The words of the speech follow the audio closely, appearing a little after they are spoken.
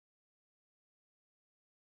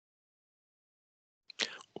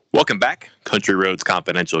Welcome back. Country Roads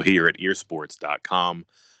Confidential here at earsports.com,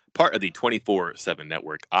 part of the 24/7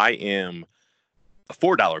 network. I am a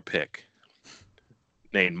 $4 pick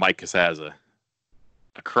named Mike Casaza.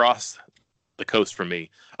 Across the coast from me,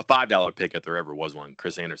 a $5 pick if there ever was one,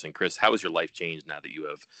 Chris Anderson. Chris, how has your life changed now that you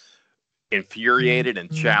have infuriated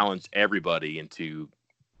and challenged everybody into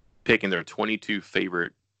picking their 22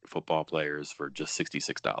 favorite football players for just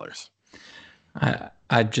 $66?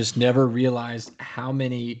 I just never realized how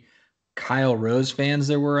many Kyle Rose fans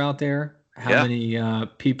there were out there. How Yeah. many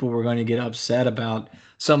people were going to get upset about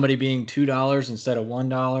somebody being $2 instead of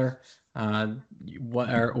 $1?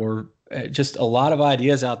 Just a lot of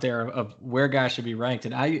ideas out there of where guys should be ranked.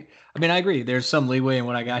 And I mean, I agree. There's some leeway in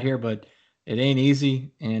what I got here, but it ain't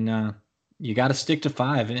easy, and you got to stick to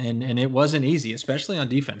five. And it wasn't easy, especially on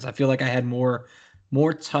defense. I feel like I had more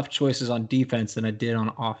tough choices on defense than I did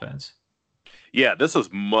on offense. Yeah, this was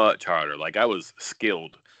much harder. Like, I was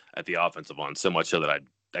skilled at the offensive line, so much so that I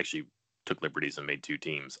actually took liberties and made two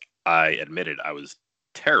teams. I admitted I was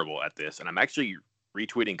terrible at this, and I'm actually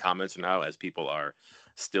retweeting comments now as people are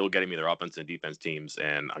still getting me their offense and defense teams,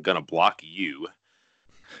 and I'm going to block you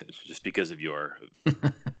just because of your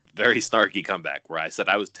very snarky comeback where I said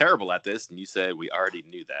I was terrible at this, and you said we already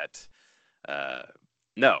knew that.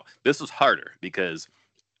 No, this was harder because,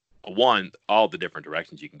 one, all the different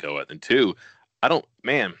directions you can go with, and two,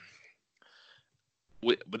 man,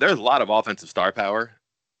 but there's a lot of offensive star power.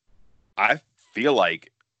 I feel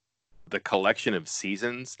like the collection of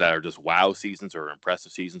seasons that are just wow seasons or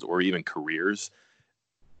impressive seasons or even careers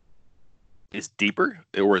is deeper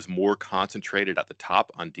or is more concentrated at the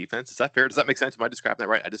top on defense. Is that fair? Does that make sense? Am I describing that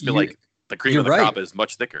right? I just feel You like the cream you're of the right. crop is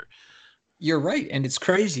much thicker. You're right, and it's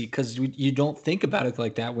crazy because you don't think about it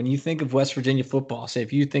like that. When you think of West Virginia football, say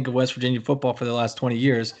if you think of West Virginia football for the last 20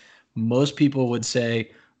 years, most people would say,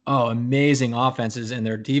 "Oh, amazing offenses and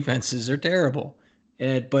their defenses are terrible."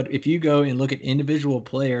 But if you go and look at individual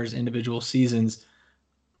players, individual seasons,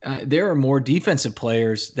 there are more defensive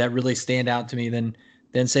players that really stand out to me than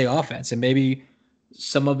say offense. And maybe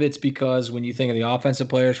some of it's because when you think of the offensive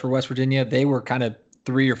players for West Virginia, they were kind of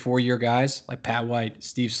 3 or 4 year guys like Pat White,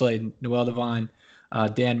 Steve Slade, Noel Devine,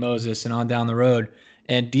 Dan Moses, and on down the road.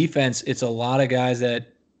 And defense, it's a lot of guys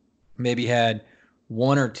that maybe had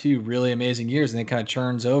one or two really amazing years, and then kind of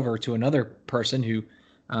churns over to another person who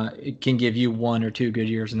it can give you 1 or 2 good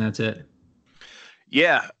years, and that's it.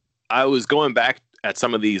 Yeah, I was going back at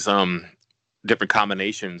some of these different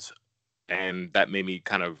combinations, and that made me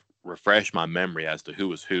kind of refresh my memory as to who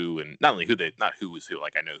was who, and not who was who.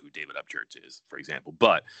 Like, I know who David Upchurch is, for example,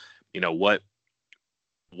 but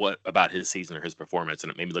what about his season or his performance,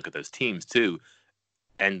 and it made me look at those teams too.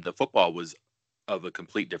 And the football was of a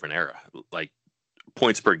complete different era. Like,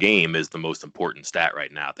 points per game is the most important stat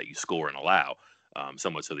right now that you score and allow.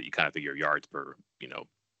 So much so that you kind of figure yards per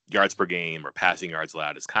game or passing yards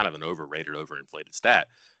allowed is kind of an overrated, overinflated stat.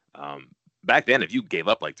 Back then, if you gave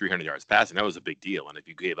up like 300 yards passing, that was a big deal. And if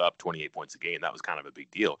you gave up 28 points a game, that was kind of a big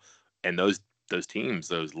deal. And those teams,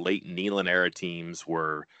 those late Neyland era teams,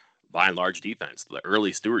 were by and large defense. The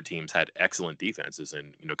early Stewart teams had excellent defenses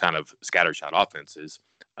and kind of scattershot offenses,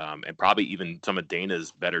 and probably even some of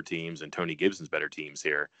Dana's better teams and Tony Gibson's better teams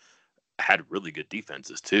here had really good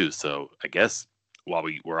defenses too. So I guess while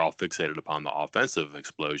we were all fixated upon the offensive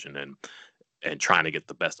explosion and trying to get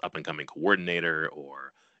the best up and coming coordinator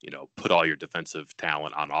or put all your defensive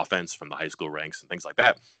talent on offense from the high school ranks and things like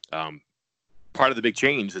that. Part of the big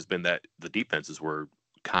change has been that the defenses were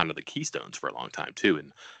kind of the keystones for a long time too,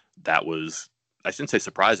 and that was, I shouldn't say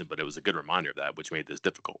surprising, but it was a good reminder of that, which made this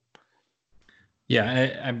difficult.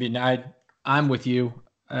 Yeah, I mean, I'm with you.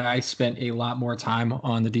 I spent a lot more time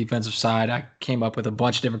on the defensive side. I came up with a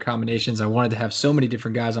bunch of different combinations. I wanted to have so many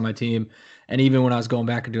different guys on my team, and even when I was going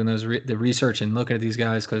back and doing the research and looking at these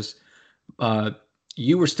guys, because uh,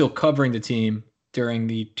 you were still covering the team during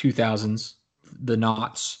the 2000s, the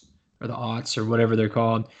knots or the aughts or whatever they're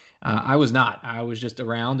called. I was not. I was just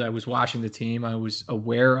around. I was watching the team. I was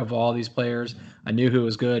aware of all these players. I knew who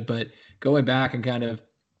was good, but going back and kind of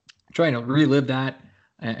trying to relive that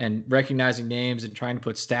and recognizing names and trying to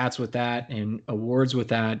put stats with that and awards with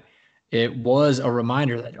that, it was a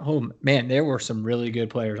reminder that, oh man, there were some really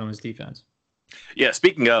good players on this defense. Yeah,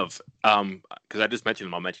 speaking of, because I just mentioned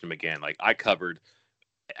him, I'll mention him again. Like, I covered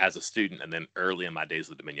as a student and then early in my days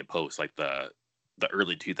with the Dominion Post, like the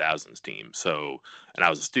early 2000s team. So, and I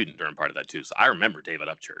was a student during part of that too. So I remember David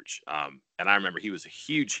Upchurch, and I remember he was a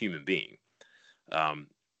huge human being.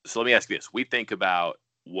 So let me ask you this: we think about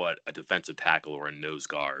what a defensive tackle or a nose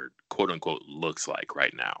guard, quote unquote, looks like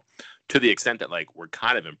right now, to the extent that like we're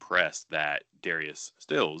kind of impressed that Darius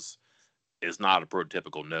Stills is not a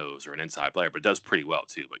prototypical nose or an inside player, but does pretty well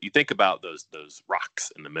too. But you think about those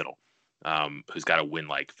rocks in the middle, who's got to win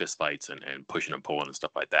like fist fights and pushing and pulling and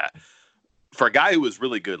stuff like that. For a guy who was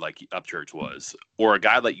really good, like Upchurch was, or a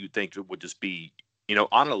guy that you think would just be,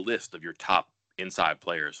 on a list of your top inside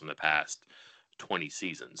players from the past 20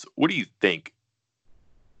 seasons, what do you think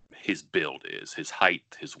his build is, his height,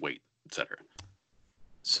 his weight, etc.?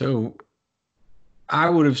 So I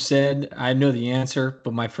would have said I know the answer,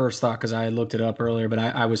 but my first thought, because I looked it up earlier, but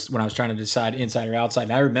I was when I was trying to decide inside or outside,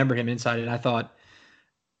 and I remember him inside, and I thought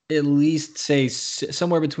at least say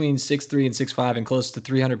somewhere between 6'3" and 6'5" and close to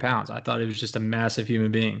 300 pounds. I thought it was just a massive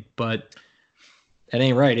human being, but that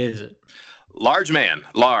ain't right, is it? Large man,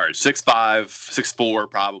 large, 6'5",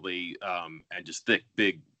 6'4", probably, and just thick,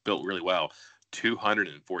 big, built really well.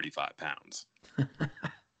 245 pounds.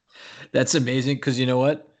 That's amazing, because you know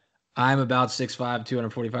what? I'm about 6'5",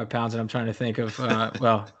 245 pounds, and I'm trying to think of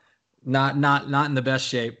well, not in the best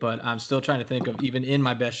shape, but I'm still trying to think of, even in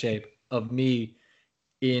my best shape, of me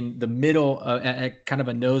in the middle at kind of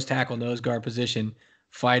a nose tackle, nose guard position,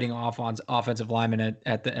 fighting off on offensive linemen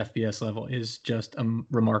at the FBS level is just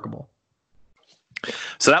remarkable.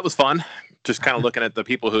 So that was fun. Just kind of looking at the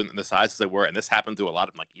people who the sizes they were, and this happened to a lot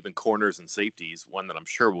of like even corners and safeties. One that I'm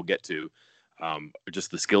sure we'll get to,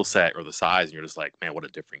 just the skill set or the size, and you're just like, man, what a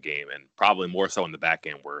different game. And probably more so in the back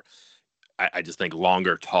end, where I just think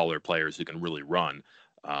longer, taller players who can really run.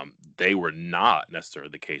 They were not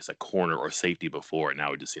necessarily the case at corner or safety before, and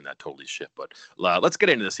now we've just seen that totally shift. But let's get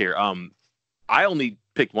into this here. I only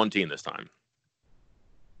picked one team this time.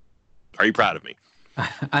 Are you proud of me?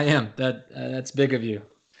 I am. That's big of you.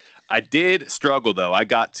 I did struggle though. I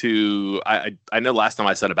got to I know last time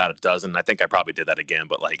I said about a dozen. I think I probably did that again,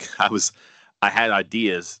 but like I had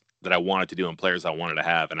ideas that I wanted to do and players I wanted to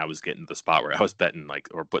have, and I was getting to the spot where I was betting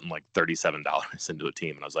putting like $37 into a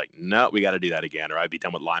team, and I was like, no, we got to do that again, or I'd be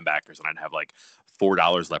done with linebackers and I'd have like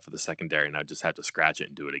 $4 left for the secondary, and I'd just have to scratch it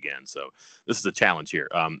and do it again. So this is a challenge here.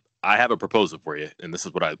 I have a proposal for you, and this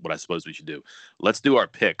is what I suppose we should do. Let's do our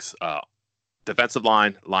picks. Defensive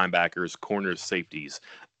line, linebackers, corners, safeties,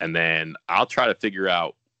 and then I'll try to figure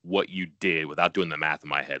out what you did without doing the math in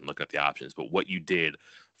my head and looking at the options, but what you did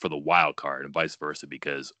for the wild card and vice versa,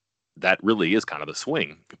 because that really is kind of the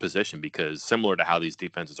swing position, because similar to how these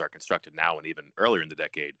defenses are constructed now and even earlier in the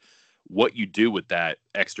decade, what you do with that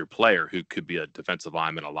extra player who could be a defensive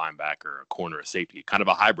lineman, a linebacker, a corner, a safety, kind of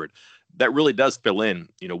a hybrid, that really does fill in,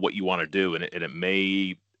 what you want to do. And it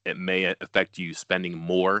may affect you spending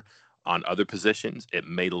more on other positions. It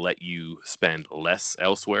may let you spend less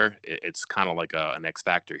elsewhere. It's kind of like an X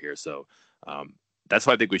factor here. So that's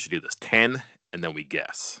why I think we should do this 10, and then we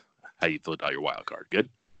guess how you feel about your wild card. Good?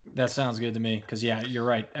 That sounds good to me, because, yeah, you're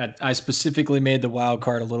right. I specifically made the wild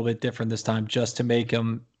card a little bit different this time, just to make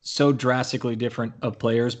them so drastically different of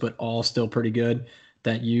players, but all still pretty good,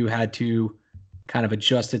 that you had to kind of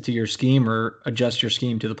adjust it to your scheme or adjust your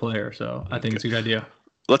scheme to the player. So I think it's a good idea.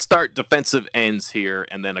 Let's start defensive ends here,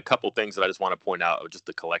 and then a couple things that I just want to point out, just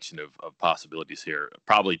the collection of possibilities here.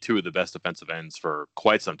 Probably two of the best defensive ends for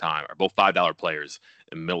quite some time are both $5 players,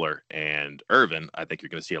 Miller and Irvin. I think you're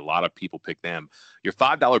going to see a lot of people pick them. Your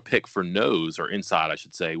 $5 pick for nose, or inside, I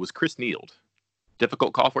should say, was Chris Neald.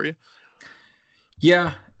 Difficult call for you?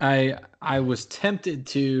 Yeah, I was tempted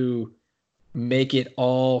to make it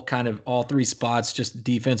all three spots, just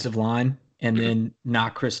defensive line, and then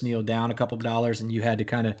knock Chris Neald down a couple of dollars, and you had to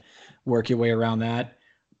kind of work your way around that.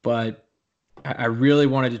 But I really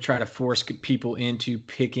wanted to try to force people into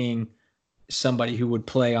picking somebody who would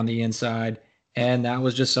play on the inside, and that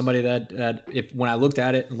was just somebody that if when I looked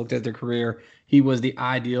at it and looked at their career, he was the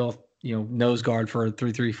ideal nose guard for a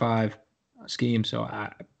 3-3-5 scheme. So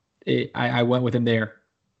I went with him there.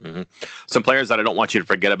 Mm-hmm. Some players that I don't want you to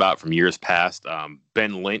forget about from years past: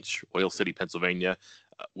 Ben Lynch, Oil City, Pennsylvania.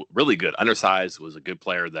 Really good. Undersized, was a good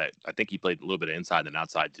player that I think he played a little bit of inside and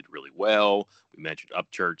outside, did really well. We mentioned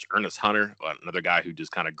Upchurch. Ernest Hunter, another guy who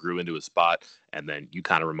just kind of grew into his spot. And then you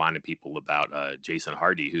kind of reminded people about Jason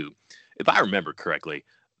Hardy, who, if I remember correctly,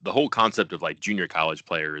 the whole concept of like junior college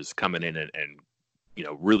players coming in and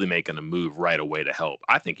really making a move right away to help.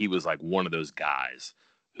 I think he was like one of those guys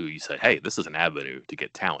who you said, hey, this is an avenue to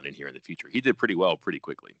get talent in here in the future. He did pretty well pretty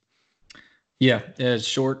quickly. Yeah, it's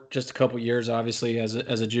short, just a couple years, obviously, as a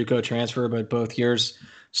JUCO transfer, but both years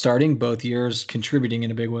starting, both years contributing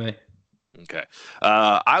in a big way. Okay.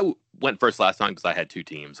 I went first last time because I had two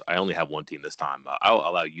teams. I only have one team this time. I'll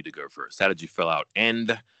allow you to go first. How did you fill out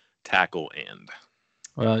end, tackle, end?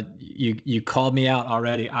 Well, you called me out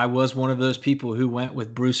already. I was one of those people who went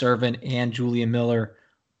with Bruce Irvin and Julian Miller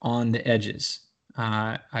on the edges.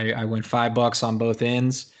 I went $5 on both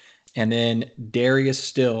ends. and then Darius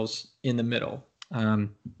Stills in the middle.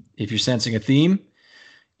 If you're sensing a theme,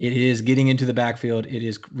 it is getting into the backfield. It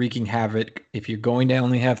is wreaking havoc. If you're going to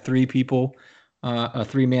only have three people, a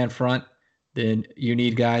three-man front, then you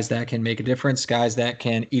need guys that can make a difference, guys that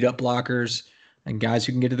can eat up blockers, and guys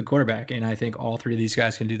who can get to the quarterback. And I think all three of these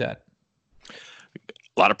guys can do that.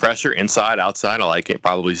 A lot of pressure inside, outside. I like it.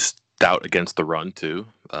 Probably stout against the run too.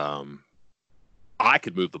 I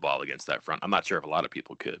could move the ball against that front. I'm not sure if a lot of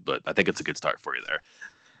people could, but I think it's a good start for you there.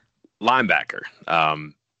 Linebacker.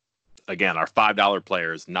 Again, our $5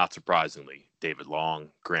 players, not surprisingly, David Long,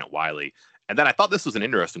 Grant Wiley. And then I thought this was an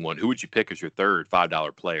interesting one. Who would you pick as your third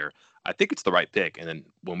 $5 player? I think it's the right pick. And then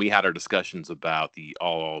when we had our discussions about the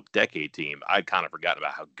all-decade team, I'd kind of forgotten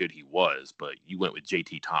about how good he was, but you went with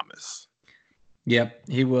J.T. Thomas. Yep,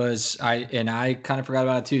 he was. I kind of forgot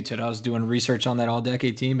about it too, Ted. I was doing research on that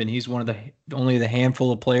all-decade team, and he's one of the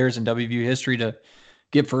handful of players in WVU history to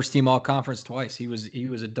get first-team all-conference twice. He was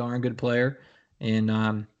a darn good player,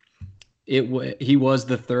 and he was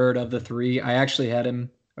the third of the three. I actually had him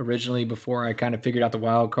originally before I kind of figured out the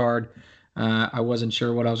wild card. I wasn't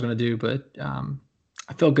sure what I was going to do, but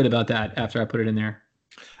I felt good about that after I put it in there.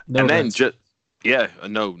 No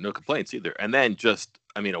complaints either. And then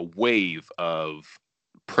a wave of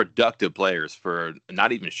productive players for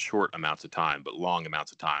not even short amounts of time, but long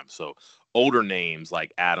amounts of time. So older names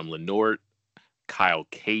like Adam Lenort, Kyle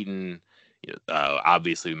Caden,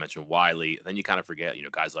 obviously we mentioned Wiley. Then you kind of forget,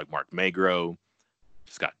 guys like Mark Magro,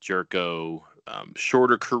 Scott Jerko,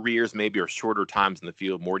 shorter careers maybe or shorter times in the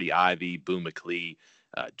field, Morty Ivy, Boone McLee,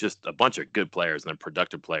 just a bunch of good players and then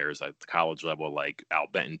productive players at the college level like Al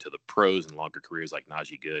Benton to the pros and longer careers like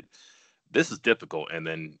Najee Good. This is difficult. And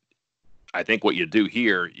then I think what you do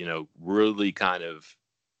here, really kind of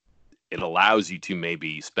it allows you to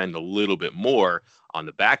maybe spend a little bit more on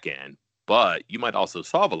the back end, but you might also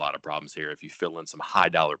solve a lot of problems here if you fill in some high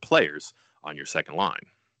dollar players on your second line.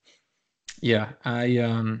 Yeah,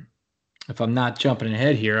 if I'm not jumping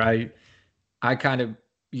ahead here, I kind of,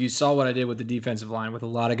 you saw what I did with the defensive line with a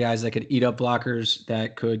lot of guys that could eat up blockers,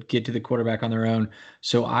 that could get to the quarterback on their own.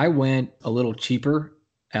 So I went a little cheaper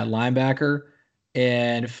at linebacker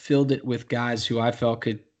and filled it with guys who I felt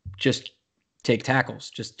could just take tackles,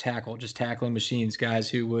 just tackling machines, guys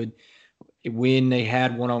who would, when they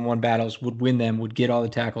had one-on-one battles, would win them, would get all the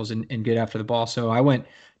tackles and get after the ball. So I went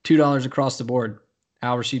 $2 across the board.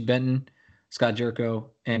 Al-Rashid Benton, Scott Jerko,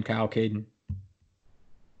 and Kyle Caden.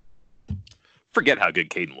 Forget how good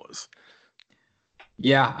Caden was.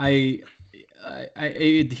 Yeah,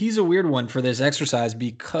 he's a weird one for this exercise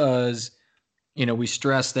because, we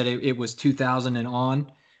stressed that it was 2000 and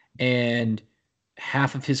on, and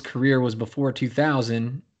half of his career was before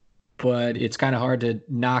 2000, but it's kind of hard to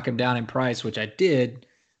knock him down in price, which I did,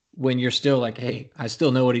 when you're still like, hey, I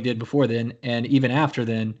still know what he did before then, and even after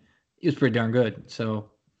then, he was pretty darn good. So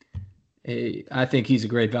I think he's a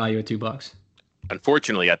great value at $2.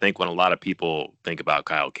 Unfortunately, I think when a lot of people think about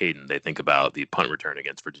Kyle Caden, they think about the punt return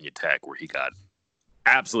against Virginia Tech, where he got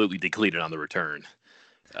absolutely depleted on the return.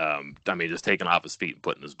 Just taking off his feet and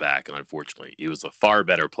putting his back. And unfortunately, he was a far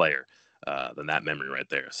better player than that memory right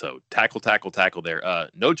there. So tackle there.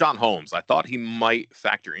 No John Holmes. I thought he might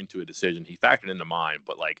factor into a decision. He factored into mine,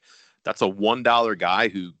 but that's a $1 guy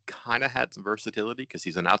who kind of had some versatility because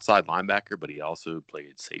he's an outside linebacker, but he also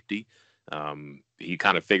played safety. He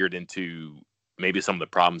kind of figured into maybe some of the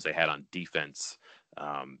problems they had on defense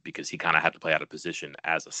because he kind of had to play out of position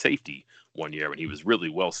as a safety one year when he was really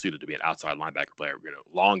well suited to be an outside linebacker player.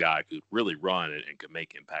 Long guy could really run and could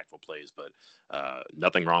make impactful plays, but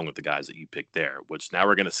nothing wrong with the guys that you picked there, which now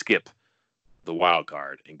we're going to skip the wild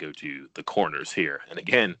card and go to the corners here. And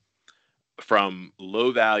again, from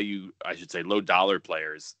low dollar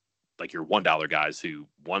players, like your $1 guys who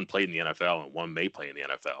one played in the NFL and one may play in the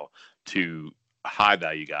NFL, to high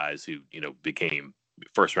value guys who, became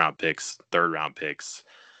first round picks, third round picks,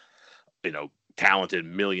 talented $1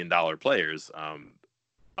 million players.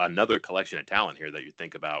 Another collection of talent here that you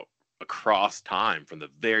think about across time from the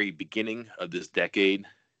very beginning of this decade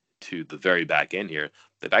to the very back end here.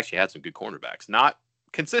 They've actually had some good cornerbacks, not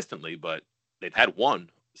consistently, but they've had one,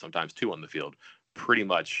 sometimes two on the field pretty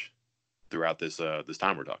much throughout this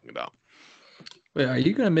time we're talking about. Wait, are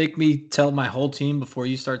you going to make me tell my whole team before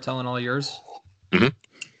you start telling all yours?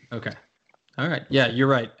 Mm-hmm. Okay. All right. Yeah, you're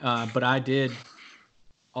right. But I did,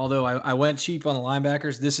 although I went cheap on the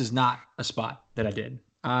linebackers, this is not a spot that I did.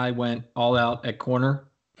 I went all out at corner.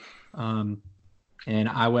 And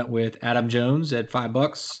I went with Adam Jones at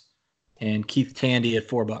 $5 and Keith Tandy at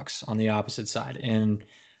 $4 on the opposite side. And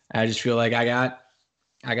I just feel like I got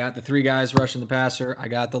the three guys rushing the passer. I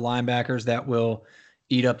got the linebackers that will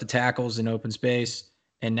eat up the tackles in open space.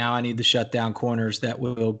 And now I need to shut down corners that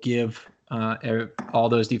will give all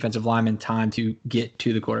those defensive linemen time to get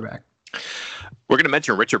to the quarterback. We're going to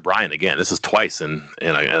mention Richard Bryant again. This is twice in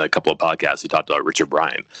a couple of podcasts. We talked about Richard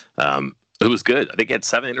Bryant. It was good. I think he had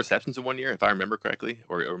 7 interceptions in one year, if I remember correctly.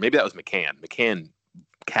 Or maybe that was McCann. McCann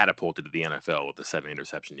catapulted to the NFL with the 7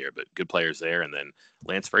 interception year, but good players there. And then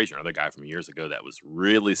Lance Frazier, another guy from years ago that was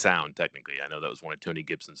really sound technically. I know that was one of Tony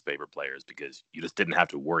Gibson's favorite players because you just didn't have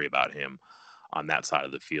to worry about him on that side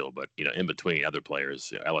of the field. But, in between other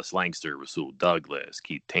players, Ellis Langster, Rasul Douglas,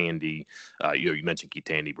 Keith Tandy, you mentioned Keith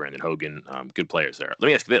Tandy, Brandon Hogan, good players there. Let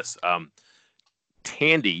me ask you this.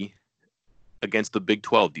 Tandy against the Big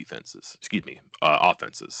 12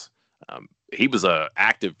 offenses. He was an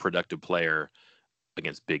active, productive player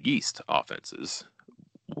against Big East offenses.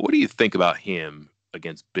 What do you think about him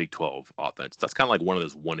against Big 12 offense? That's kind of like one of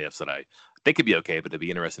those what-ifs that I think could be okay, but it'd be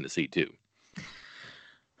interesting to see too.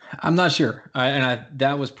 I'm not sure.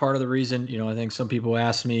 That was part of the reason, I think some people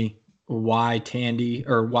asked me why Tandy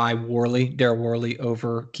or why Darryl Worley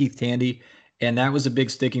over Keith Tandy. And that was a big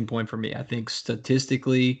sticking point for me. I think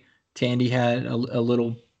statistically, Tandy had a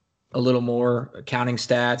little more counting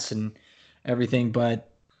stats and everything.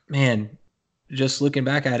 But man, just looking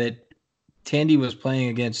back at it, Tandy was playing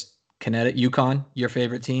against Connecticut, UConn, your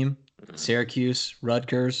favorite team, Syracuse,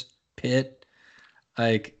 Rutgers, Pitt.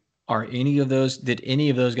 Like, did any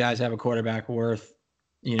of those guys have a quarterback worth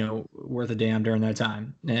a damn during that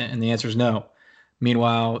time? And the answer is no.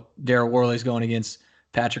 Meanwhile, Darryl Worley's going against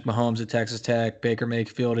Patrick Mahomes at Texas Tech, Baker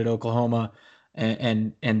Mayfield at Oklahoma,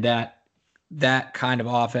 and that kind of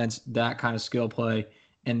offense, that kind of skill play.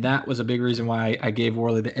 And that was a big reason why I gave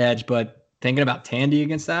Worley the edge. But thinking about Tandy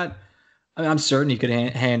against that, I'm certain he could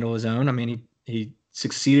handle his own. I mean, he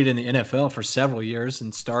succeeded in the NFL for several years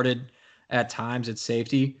and started at times at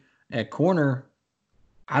safety. At corner,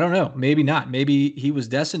 I don't know. Maybe not. Maybe he was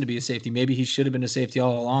destined to be a safety. Maybe he should have been a safety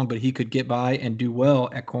all along, but he could get by and do well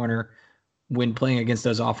at corner when playing against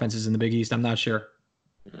those offenses in the Big East. I'm not sure.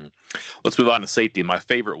 Mm-hmm. Let's move on to safety. My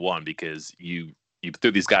favorite one, because you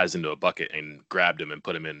threw these guys into a bucket and grabbed them and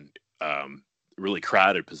put them in really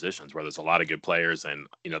crowded positions where there's a lot of good players. And,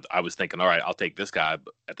 I was thinking, all right, I'll take this guy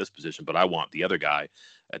at this position, but I want the other guy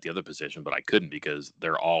at the other position, but I couldn't because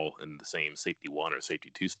they're all in the same safety 1 or safety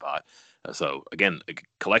 2 spot. So again, a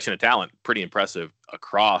collection of talent, pretty impressive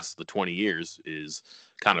across the 20 years. Is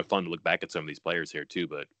kind of fun to look back at some of these players here too.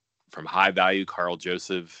 But from high value,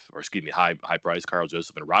 high price Carl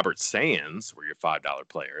Joseph and Robert Sands were your $5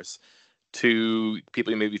 players, to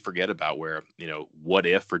people you maybe forget about, where, what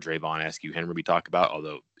if for Drayvon Askew Henry we talk about,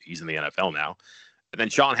 although he's in the NFL now. And then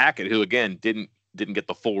Sean Hackett, who again didn't get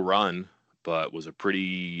the full run, but was a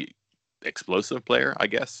pretty explosive player, I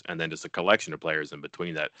guess. And then just a collection of players in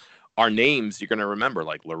between that are names you're going to remember,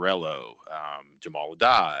 like Lorello, Jamal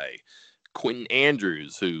Adai, Quentin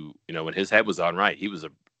Andrews, who, when his head was on right, he was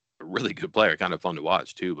a really good player, kind of fun to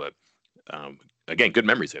watch too. But again, good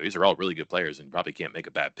memories there. These are all really good players and probably can't make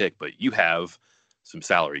a bad pick, but you have some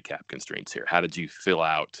salary cap constraints here. How did you fill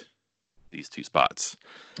out these 2 spots?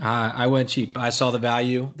 I went cheap. I saw the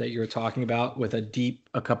value that you were talking about with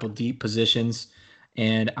a couple deep positions,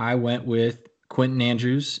 and I went with Quentin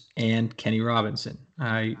Andrews and Kenny Robinson.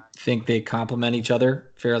 I think they complement each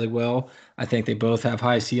other fairly well. I think they both have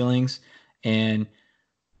high ceilings, and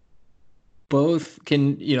both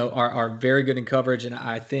are very good in coverage. And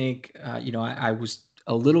I think, I was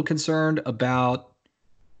a little concerned about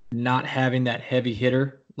not having that heavy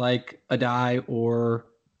hitter like Adai or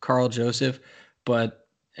Carl Joseph, but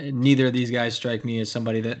neither of these guys strike me as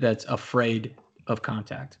somebody that's afraid of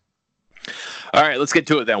contact. All right, let's get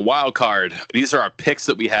to it then. Wild card. These are our picks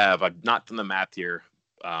that we have. I've not done the math here,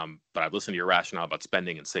 but I've listened to your rationale about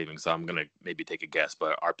spending and saving, so I'm going to maybe take a guess.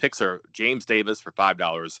 But our picks are James Davis for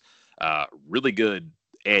 $5. Really good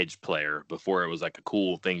edge player before it was like a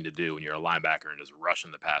cool thing to do when you're a linebacker and just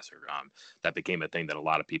rushing the passer. That became a thing that a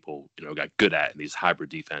lot of people, got good at in these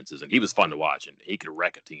hybrid defenses. And he was fun to watch, and he could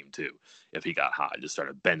wreck a team too if he got hot. Just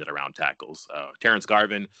started bending around tackles. Terrence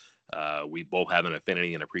Garvin, we both have an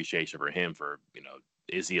affinity and appreciation for him for,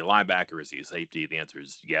 is he a linebacker? Is he a safety? The answer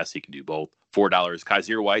is yes, he can do both. $4.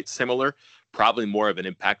 Kaiser White, similar, probably more of an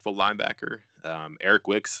impactful linebacker. Eric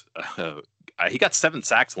Wicks, he got 7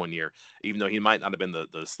 sacks one year, even though he might not have been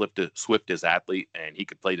the swiftest athlete, and he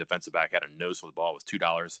could play defensive back, had a nose for the ball, was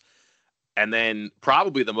 $2. And then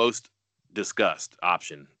probably the most discussed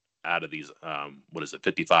option out of these,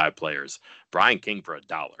 55 players, Brian King for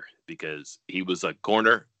 $1, because he was a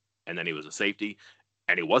corner and then he was a safety,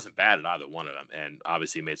 and he wasn't bad at either one of them. And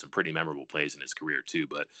obviously he made some pretty memorable plays in his career too,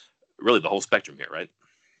 but really the whole spectrum here, right?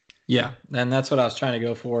 Yeah, and that's what I was trying to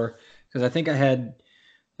go for because I think I had,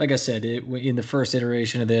 like I said, in the first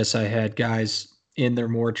iteration of this, I had guys in their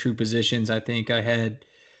more true positions. I think I had,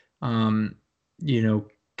 um, you know,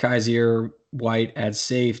 Kaiser White at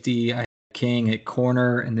safety, I had King at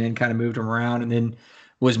corner, and then kind of moved them around, and then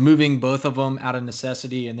was moving both of them out of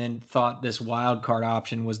necessity, and then thought this wild card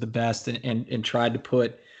option was the best, and tried to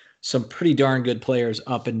put some pretty darn good players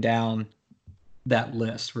up and down that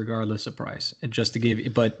list, regardless of price, and just to give you,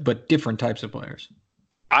 but different types of players.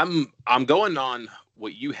 I'm going on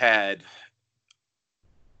what you had.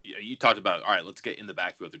 You talked about, all right, let's get in the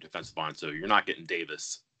backfield with the defensive line. So you're not getting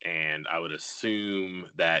Davis, and I would assume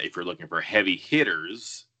that if you're looking for heavy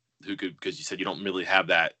hitters who could, because you said you don't really have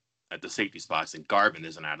that at the safety spots, and Garvin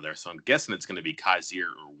isn't out of there. So I'm guessing it's going to be Kaiser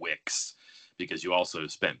or Wicks, because you also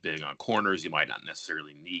spent big on corners. You might not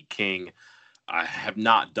necessarily need King. I have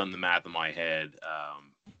not done the math in my head.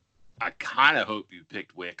 I kind of hope you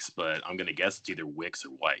picked Wicks, but I'm going to guess it's either Wicks or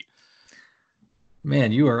White.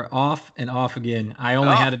 Man, you are off and off again. I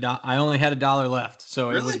only had $1 left, so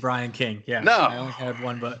Really? It was Brian King. Yeah, no, I only had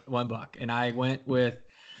 $1, and I went with,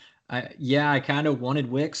 I kind of wanted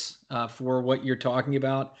Wicks for what you're talking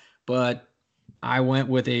about, but I went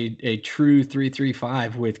with a true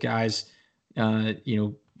 3-3-5 with guys,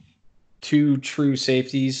 two true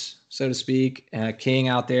safeties, so to speak. King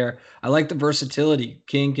out there. I like the versatility.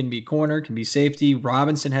 King can be corner, can be safety.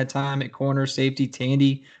 Robinson had time at corner, safety.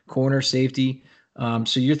 Tandy, corner, safety.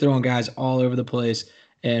 So you're throwing guys all over the place.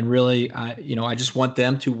 And really, I just want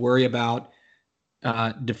them to worry about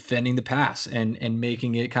defending the pass and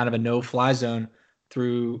making it kind of a no-fly zone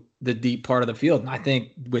through the deep part of the field. And I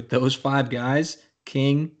think with those 5 guys,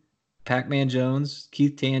 King, Pac-Man Jones,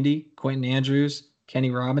 Keith Tandy, Quentin Andrews, Kenny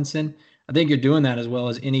Robinson, I think you're doing that as well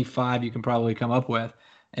as any 5 you can probably come up with.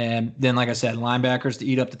 And then, like I said, linebackers to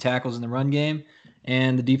eat up the tackles in the run game,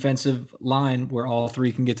 and the defensive line where all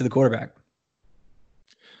 3 can get to the quarterback.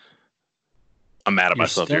 I'm mad at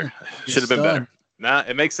myself here. Should have been better. Nah,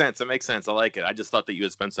 it makes sense. It makes sense. I like it. I just thought that you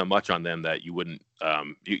had spent so much on them that you wouldn't,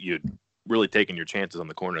 you'd really taken your chances on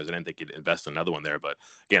the corners. I didn't think you'd invest in another one there. But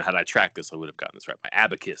again, had I tracked this, I would have gotten this right. My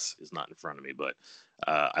abacus is not in front of me, but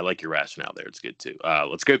I like your rationale there. It's good too.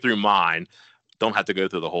 Let's go through mine. Don't have to go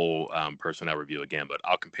through the whole personnel review again, but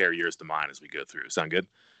I'll compare yours to mine as we go through. Sound good?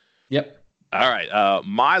 Yep. All right.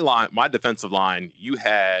 My defensive line, you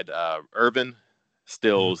had Irvin,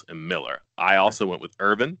 Stills, and Miller. I also went with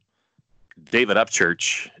Irvin, David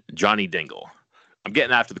Upchurch, Johnny Dingle. I'm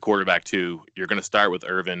getting after the quarterback too. You're going to start with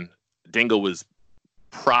Irvin. Dingle was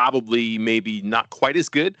probably maybe not quite as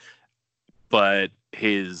good, but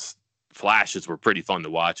his flashes were pretty fun to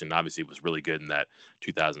watch, and obviously was really good in that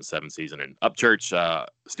 2007 season. And Upchurch,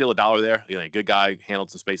 still $1 there. You know, good guy, handled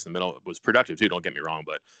some space in the middle. Was productive too, don't get me wrong,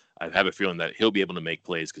 but I have a feeling that he'll be able to make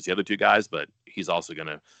plays because the other 2 guys, but he's also going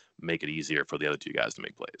to make it easier for the other 2 guys to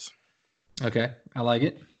make plays. Okay, I like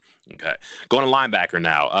it. Okay, going to linebacker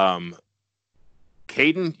now.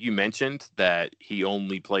 Caden, you mentioned that he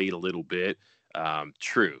only played a little bit.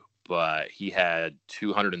 True, but he had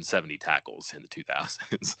 270 tackles in the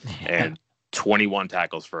 2000s and 21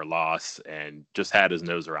 tackles for a loss, and just had his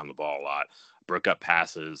nose around the ball a lot. Broke up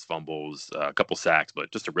passes, fumbles, a couple sacks,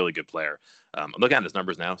 but just a really good player. I'm looking at his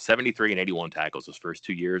numbers now: 73 and 81 tackles his first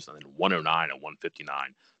 2 years, and then 109 and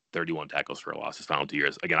 159. 31 tackles for a loss his final 2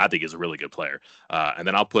 years. Again, I think he's a really good player. And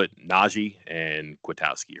then I'll put Najee and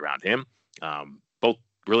Kwiatkowski around him. Both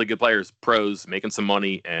really good players, pros, making some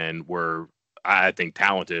money, and were, I think,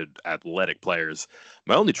 talented, athletic players.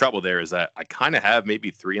 My only trouble there is that I kind of have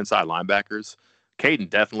maybe 3 inside linebackers. Caden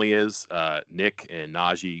definitely is. Nick and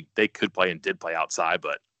Najee, they could play and did play outside,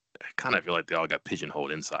 but I kind of feel like they all got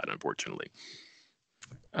pigeonholed inside, unfortunately.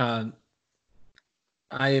 I'm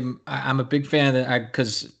a big fan of that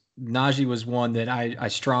because Najee was one that I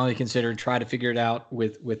strongly considered, try to figure it out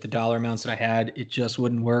with the dollar amounts that I had. It just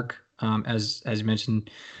wouldn't work. As you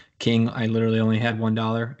mentioned, King, I literally only had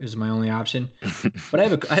 $1. It was my only option. But I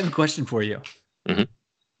have a question for you.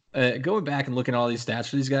 Mm-hmm. Going back and looking at all these stats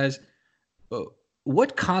for these guys,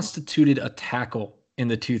 what constituted a tackle in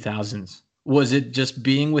the 2000s? Was it just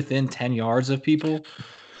being within 10 yards of people?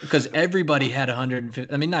 Because everybody had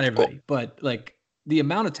 150. I mean, not everybody, but like the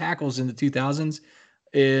amount of tackles in the 2000s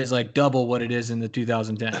is like double what it is in the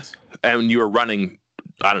 2010s. And you were running,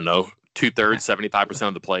 I don't know, 2/3, 75%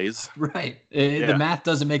 of the plays. Right. The math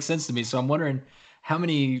doesn't make sense to me. So I'm wondering how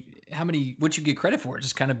many, what you get credit for?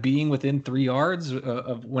 Just kind of being within 3 yards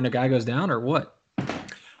of when a guy goes down, or what?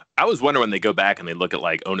 I was wondering when they go back and they look at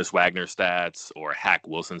like Honus Wagner stats or Hack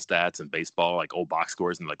Wilson stats in baseball, like old box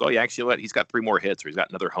scores, and like, oh yeah, actually, what he's got 3 more hits, or he's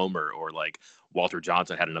got another homer, or like Walter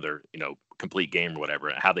Johnson had another, complete game or whatever.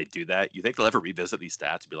 And how they do that, you think they'll ever revisit these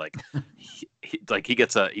stats and be like, he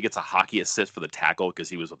gets a hockey assist for the tackle because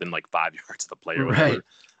he was within like 5 yards of the play or whatever. Right.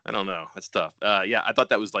 I don't know. That's tough. Yeah, I thought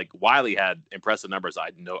that was like Wiley had impressive numbers.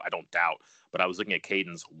 I don't doubt, but I was looking at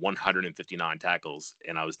Caden's 159 tackles,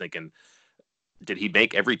 and I was thinking, did he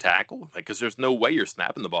make every tackle? Like, because there's no way you're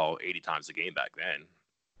snapping the ball 80 times a game back then.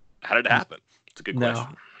 How did it happen? It's a good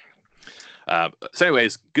question. So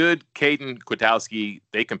anyways, good. Caden, Kwiatkowski,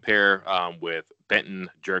 they compare with Benton,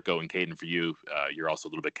 Jerko, and Caden for you. You're also a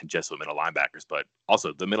little bit congested with middle linebackers, but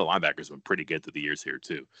also the middle linebackers have been pretty good through the years here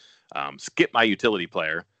too. Skip my utility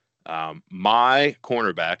player. My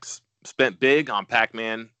cornerbacks spent big on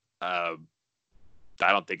Pac-Man. I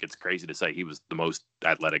don't think it's crazy to say he was the most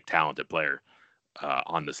athletic, talented player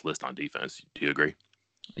on this list on defense. Do you agree?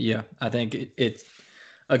 Yeah, I think it's,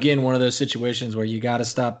 again, one of those situations where you got to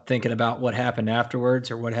stop thinking about what happened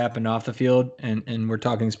afterwards or what happened off the field. And we're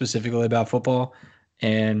talking specifically about football.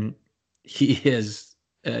 And he is,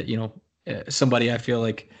 somebody I feel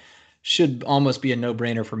like should almost be a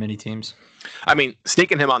no-brainer for many teams. I mean,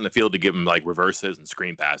 sneaking him on the field to give him like reverses and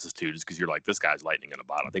screen passes too, just because you're like, this guy's lightning in a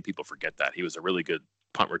bottle. I think people forget that. He was a really good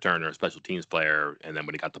punt returner, special teams player. And then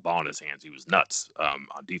when he got the ball in his hands, he was nuts on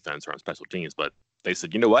defense or on special teams. But they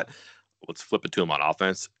said, you know what? Let's flip it to him on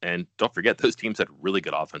offense. And don't forget, those teams had really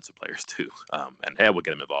good offensive players too. And we'll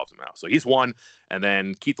get him involved now. So he's one. And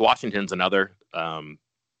then Keith Washington's another.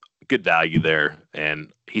 Good value there.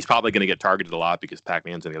 And he's probably going to get targeted a lot because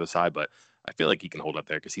Pac-Man's on the other side. But I feel like he can hold up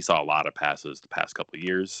there because he saw a lot of passes the past couple of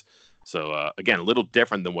years. So, again, a little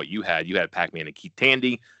different than what you had. You had Pac-Man and Keith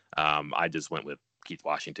Tandy. I just went with Keith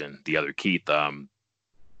Washington, the other Keith.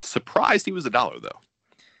 Surprised he was $1, though,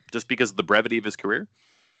 just because of the brevity of his career.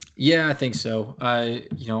 Yeah, I think so.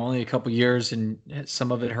 Only a couple years and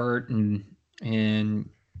some of it hurt. And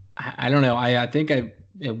I don't know. I think at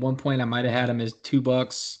one point I might have had him as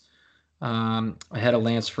 $2 ahead of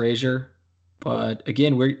Lance Frazier. But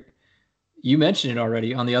again, you mentioned it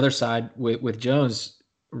already. On the other side with Jones,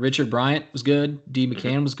 Richard Bryant was good. D.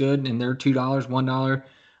 McCann was good. And they're $2,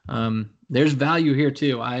 $1. There's value here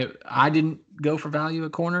too. I didn't go for value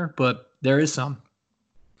at corner, but there is some.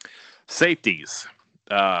 Safeties.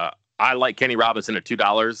 I like Kenny Robinson at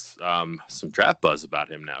 $2. Some draft buzz about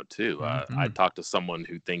him now too. I talked to someone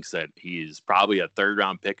who thinks that he's probably a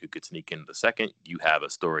 3rd-round pick who could sneak into the 2nd. You have a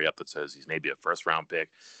story up that says he's maybe a 1st-round pick.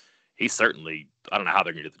 He's certainly, I don't know how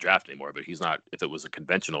they're going to do the draft anymore, but he's not. If it was a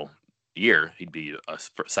conventional year, he'd be a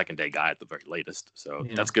 2nd-day guy at the very latest. So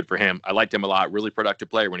That's good for him. I liked him a lot. Really productive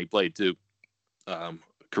player when he played too.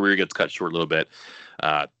 Career gets cut short a little bit.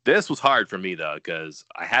 This was hard for me though, because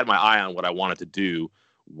I had my eye on what I wanted to do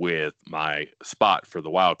with my spot for the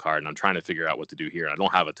wild card, and I'm trying to figure out what to do here. I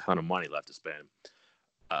don't have a ton of money left to spend.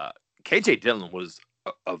 KJ Dillon was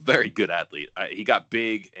a very good athlete. He got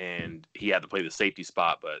big and he had to play the safety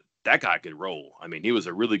spot, but that guy could roll. I mean, he was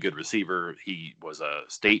a really good receiver. He was a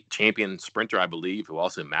state champion sprinter, I believe, who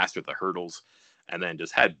also mastered the hurdles, and then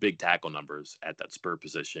just had big tackle numbers at that spur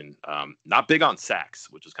position. Not big on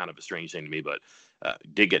sacks, which is kind of a strange thing to me, but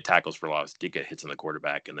did get tackles for loss, did get hits on the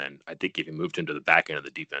quarterback. And then I think if he moved into the back end of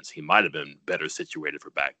the defense, he might have been better situated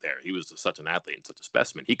for back there. He was such an athlete and such a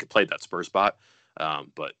specimen. He could play that spur spot,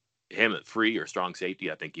 but him at free or strong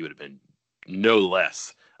safety, I think he would have been no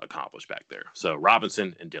less accomplished back there. So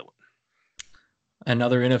Robinson and Dillon.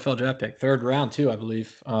 Another NFL draft pick, 3rd round too, I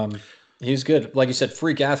believe. He was good. Like you said,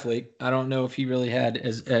 freak athlete. I don't know if he really had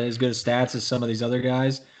as good a stats as some of these other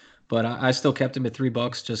guys, but I still kept him at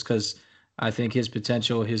 $3 just because I think his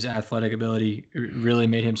potential, his athletic ability really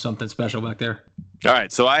made him something special back there. All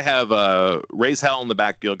right. So I have raise hell in the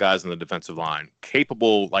backfield guys on the defensive line,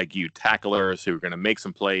 capable like you tacklers who are going to make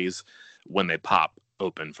some plays when they pop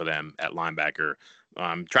open for them at linebacker.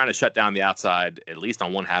 Trying to shut down the outside, at least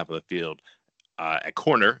on one half of the field at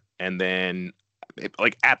corner, and then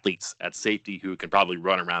like athletes at safety who can probably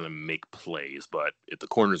run around and make plays. But if the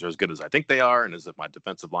corners are as good as I think they are, and as if my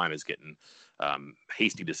defensive line is getting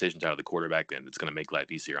hasty decisions out of the quarterback, then it's going to make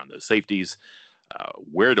life easier on those safeties.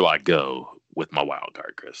 Where do I go with my wild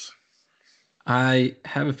card, Chris? I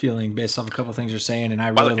have a feeling based off a couple of things you're saying, and I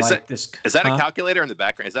really like this. Is that a calculator in the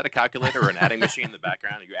background? Is that a calculator or an adding machine in the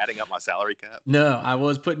background? Are you adding up my salary cap? No, I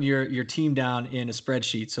was putting your team down in a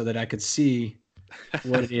spreadsheet so that I could see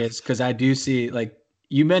what it is, because I do see, like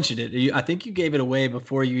you mentioned it. I think you gave it away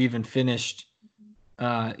before you even finished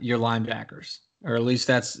your linebackers, or at least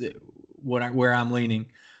that's where I'm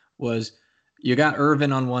leaning. Was you got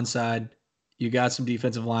Irvin on one side, you got some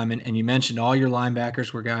defensive linemen, and you mentioned all your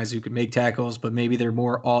linebackers were guys who could make tackles, but maybe they're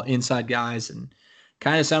more all inside guys and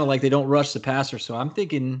kind of sounded like they don't rush the passer. So I'm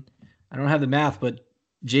thinking, I don't have the math, but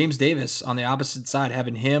James Davis on the opposite side,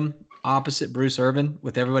 having him opposite Bruce Irvin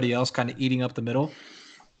with everybody else kind of eating up the middle.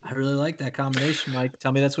 I really like that combination, Mike.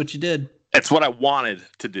 Tell me that's what you did. It's what I wanted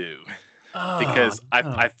to do. Because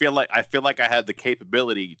I feel like I had the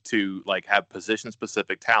capability to like have position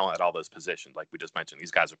specific talent at all those positions. Like we just mentioned,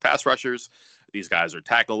 these guys are pass rushers, these guys are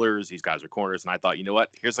tacklers, these guys are corners. And I thought, you know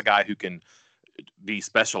what? Here's a guy who can be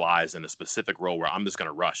specialized in a specific role where I'm just going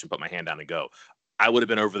to rush and put my hand down and go. I would have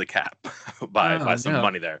been over the cap by some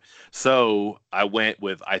money there. So I went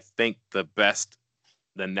with, I think the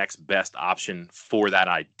next best option for that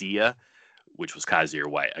idea, which was Kaiser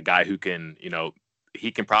White, a guy who can, he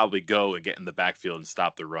can probably go and get in the backfield and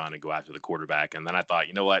stop the run and go after the quarterback. And then I thought,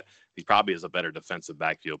 you know what? He probably is a better defensive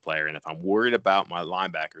backfield player. And if I'm worried about my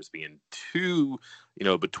linebackers being too,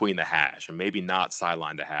 between the hash and maybe not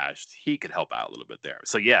sideline to hash, he could help out a little bit there.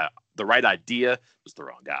 So, yeah, the right idea was the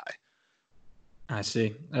wrong guy. I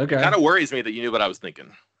see. Okay. It kind of worries me that you knew what I was thinking.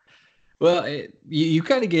 Well, you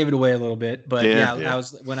kind of gave it away a little bit, but yeah.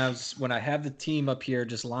 When I have the team up here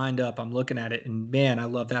just lined up, I'm looking at it, and man, I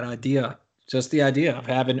love that idea. Just the idea of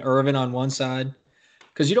having Irvin on one side,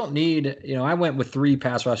 because you don't need, I went with 3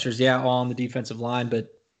 pass rushers, all on the defensive line,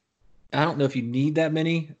 but I don't know if you need that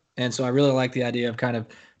many. And so I really like the idea of kind of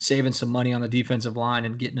saving some money on the defensive line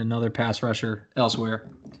and getting another pass rusher elsewhere.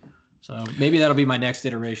 So maybe that'll be my next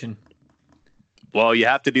iteration. Well, you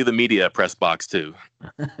have to do the media press box too.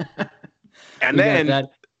 And then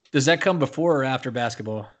does that come before or after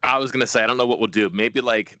basketball? I was going to say, I don't know what we'll do. Maybe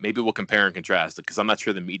we'll compare and contrast it, because I'm not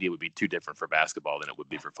sure the media would be too different for basketball than it would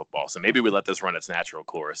be for football. So maybe we let this run its natural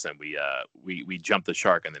course and we jump the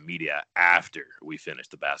shark in the media after we finish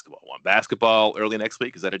the basketball one. Basketball early next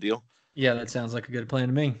week. Is that a deal? Yeah, that sounds like a good plan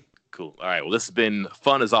to me. Cool. All right. Well, this has been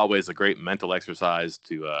fun as always, a great mental exercise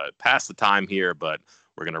to pass the time here, but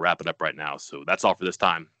we're going to wrap it up right now. So that's all for this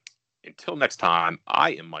time. Until next time,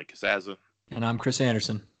 I am Mike Casazza. And I'm Chris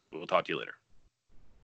Anderson. We'll talk to you later.